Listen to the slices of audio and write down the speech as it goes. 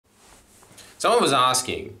Someone was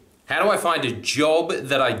asking, how do I find a job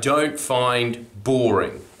that I don't find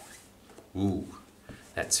boring? Ooh,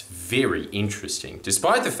 that's very interesting,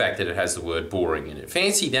 despite the fact that it has the word boring in it.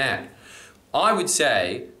 Fancy that. I would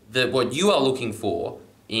say that what you are looking for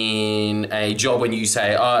in a job, when you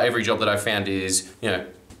say, oh, every job that I've found is,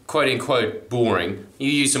 quote unquote boring,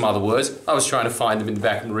 you use some other words. I was trying to find them in the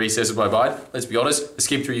back of the recess of my mind. Let's be honest, I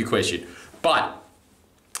skipped through your question. But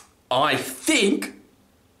I think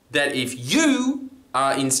that if you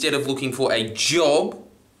are, instead of looking for a job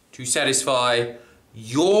to satisfy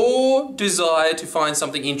your desire to find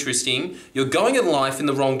something interesting, you're going in life in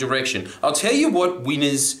the wrong direction. I'll tell you what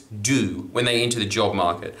winners do when they enter the job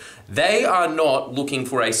market. They are not looking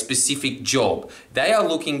for a specific job. They are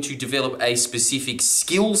looking to develop a specific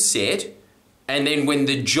skill set, and then when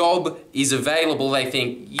the job is available, they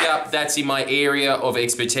think, yep, that's in my area of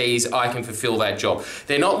expertise, I can fulfill that job.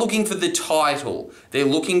 They're not looking for the title. They're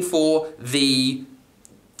looking for the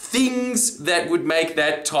things that would make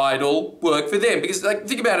that title work for them. Because, like,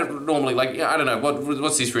 think about it normally, like, I don't know,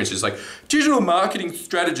 what's this for instance? Like, digital marketing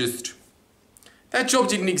strategist. That job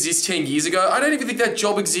didn't exist 10 years ago. I don't even think that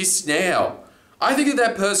job exists now. I think of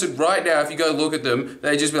that person right now, if you go look at them,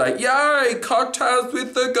 they'd just be like, yay, cocktails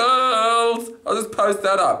with the girls. I'll just post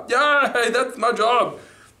that up. Yay, that's my job.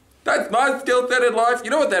 That's my skill set in life. You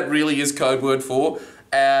know what that really is code word for?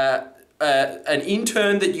 An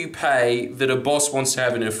intern that you pay that a boss wants to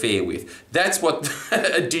have an affair with. That's what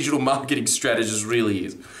a digital marketing strategist really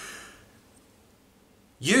is.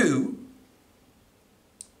 You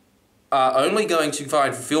are only going to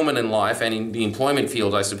find fulfillment in life, and in the employment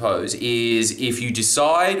field, I suppose, is if you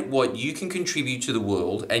decide what you can contribute to the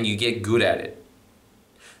world and you get good at it.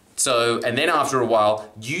 So, and then after a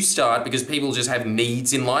while, you start, because people just have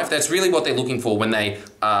needs in life. That's really what they're looking for when they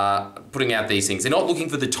are putting out these things. They're not looking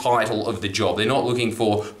for the title of the job. They're not looking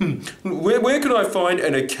for, where can I find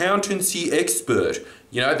an accountancy expert?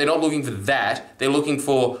 They're not looking for that. They're looking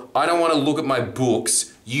for, I don't want to look at my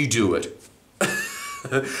books, you do it.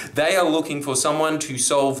 They are looking for someone to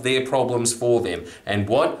solve their problems for them. And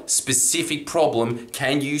what specific problem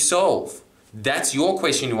can you solve? That's your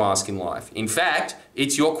question to ask in life. In fact,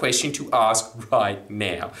 it's your question to ask right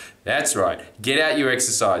now. That's right. Get out your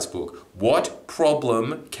exercise book. What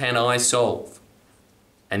problem can I solve?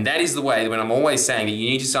 And that is the way when I'm always saying that you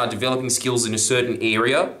need to start developing skills in a certain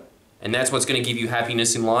area, and that's what's going to give you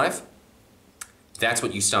happiness in life. That's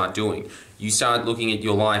what you start doing. You start looking at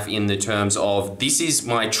your life in the terms of, this is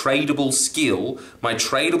my tradable skill. My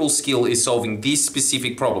tradable skill is solving this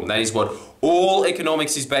specific problem. That is what all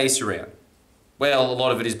economics is based around. Well, a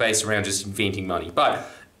lot of it is based around just inventing money. But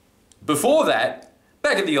before that,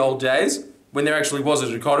 back in the old days, when there actually was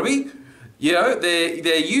an economy,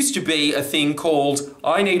 there used to be a thing called,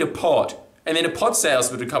 I need a pot. And then a pot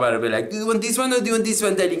salesman would come out and be like, do you want this one or do you want this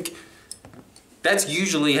one, darling? That's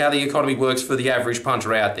usually how the economy works for the average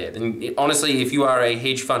punter out there. And honestly, if you are a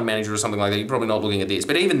hedge fund manager or something like that, you're probably not looking at this.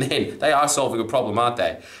 But even then, they are solving a problem, aren't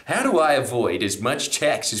they? How do I avoid as much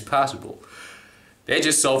tax as possible? They're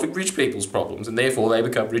just solving rich people's problems, and therefore they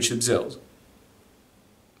become rich themselves.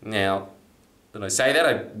 Now, when I say that,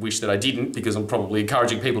 I wish that I didn't, because I'm probably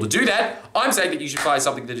encouraging people to do that. I'm saying that you should find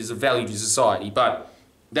something that is of value to society, but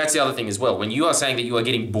that's the other thing as well. When you are saying that you are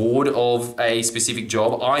getting bored of a specific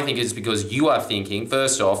job, I think it's because you are thinking,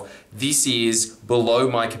 first off, this is below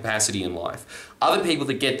my capacity in life. Other people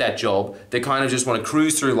that get that job, they kind of just want to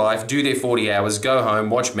cruise through life, do their 40 hours, go home,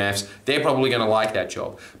 watch maths, they're probably going to like that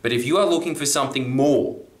job. But if you are looking for something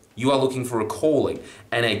more, you are looking for a calling.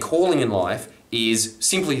 And a calling in life is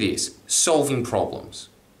simply this, solving problems.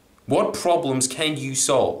 What problems can you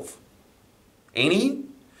solve? Any?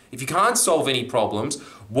 If you can't solve any problems,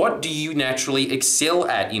 what do you naturally excel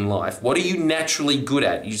at in life? What are you naturally good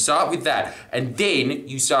at? You start with that, and then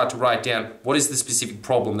you start to write down, what is the specific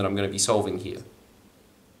problem that I'm going to be solving here?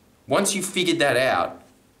 Once you've figured that out,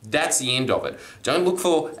 that's the end of it. Don't look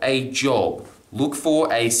for a job. Look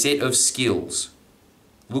for a set of skills.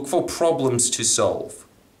 Look for problems to solve.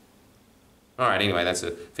 Alright, anyway, that's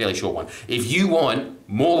a fairly short one. If you want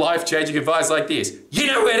more life-changing advice like this, you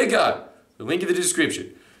know where to go. The link in the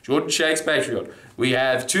description. Jordan Shanks Patreon. We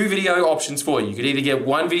have 2 video options for you. You can either get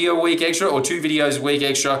 1 video a week extra or 2 videos a week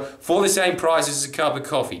extra for the same price as a cup of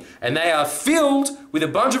coffee. And they are filled with a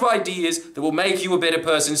bunch of ideas that will make you a better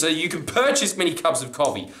person so you can purchase many cups of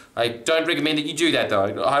coffee. I don't recommend that you do that though.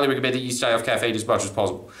 I highly recommend that you stay off caffeine as much as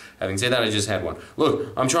possible. Having said that, I just had one.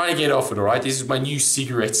 Look, I'm trying to get off it, alright? This is my new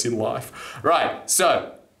cigarettes in life. Right,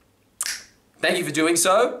 so, thank you for doing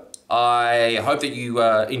so. I hope that you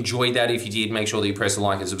enjoyed that. If you did, make sure that you press the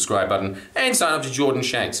like and subscribe button and sign up to Jordan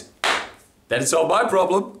Shanks. That is all my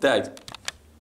problem. Thanks.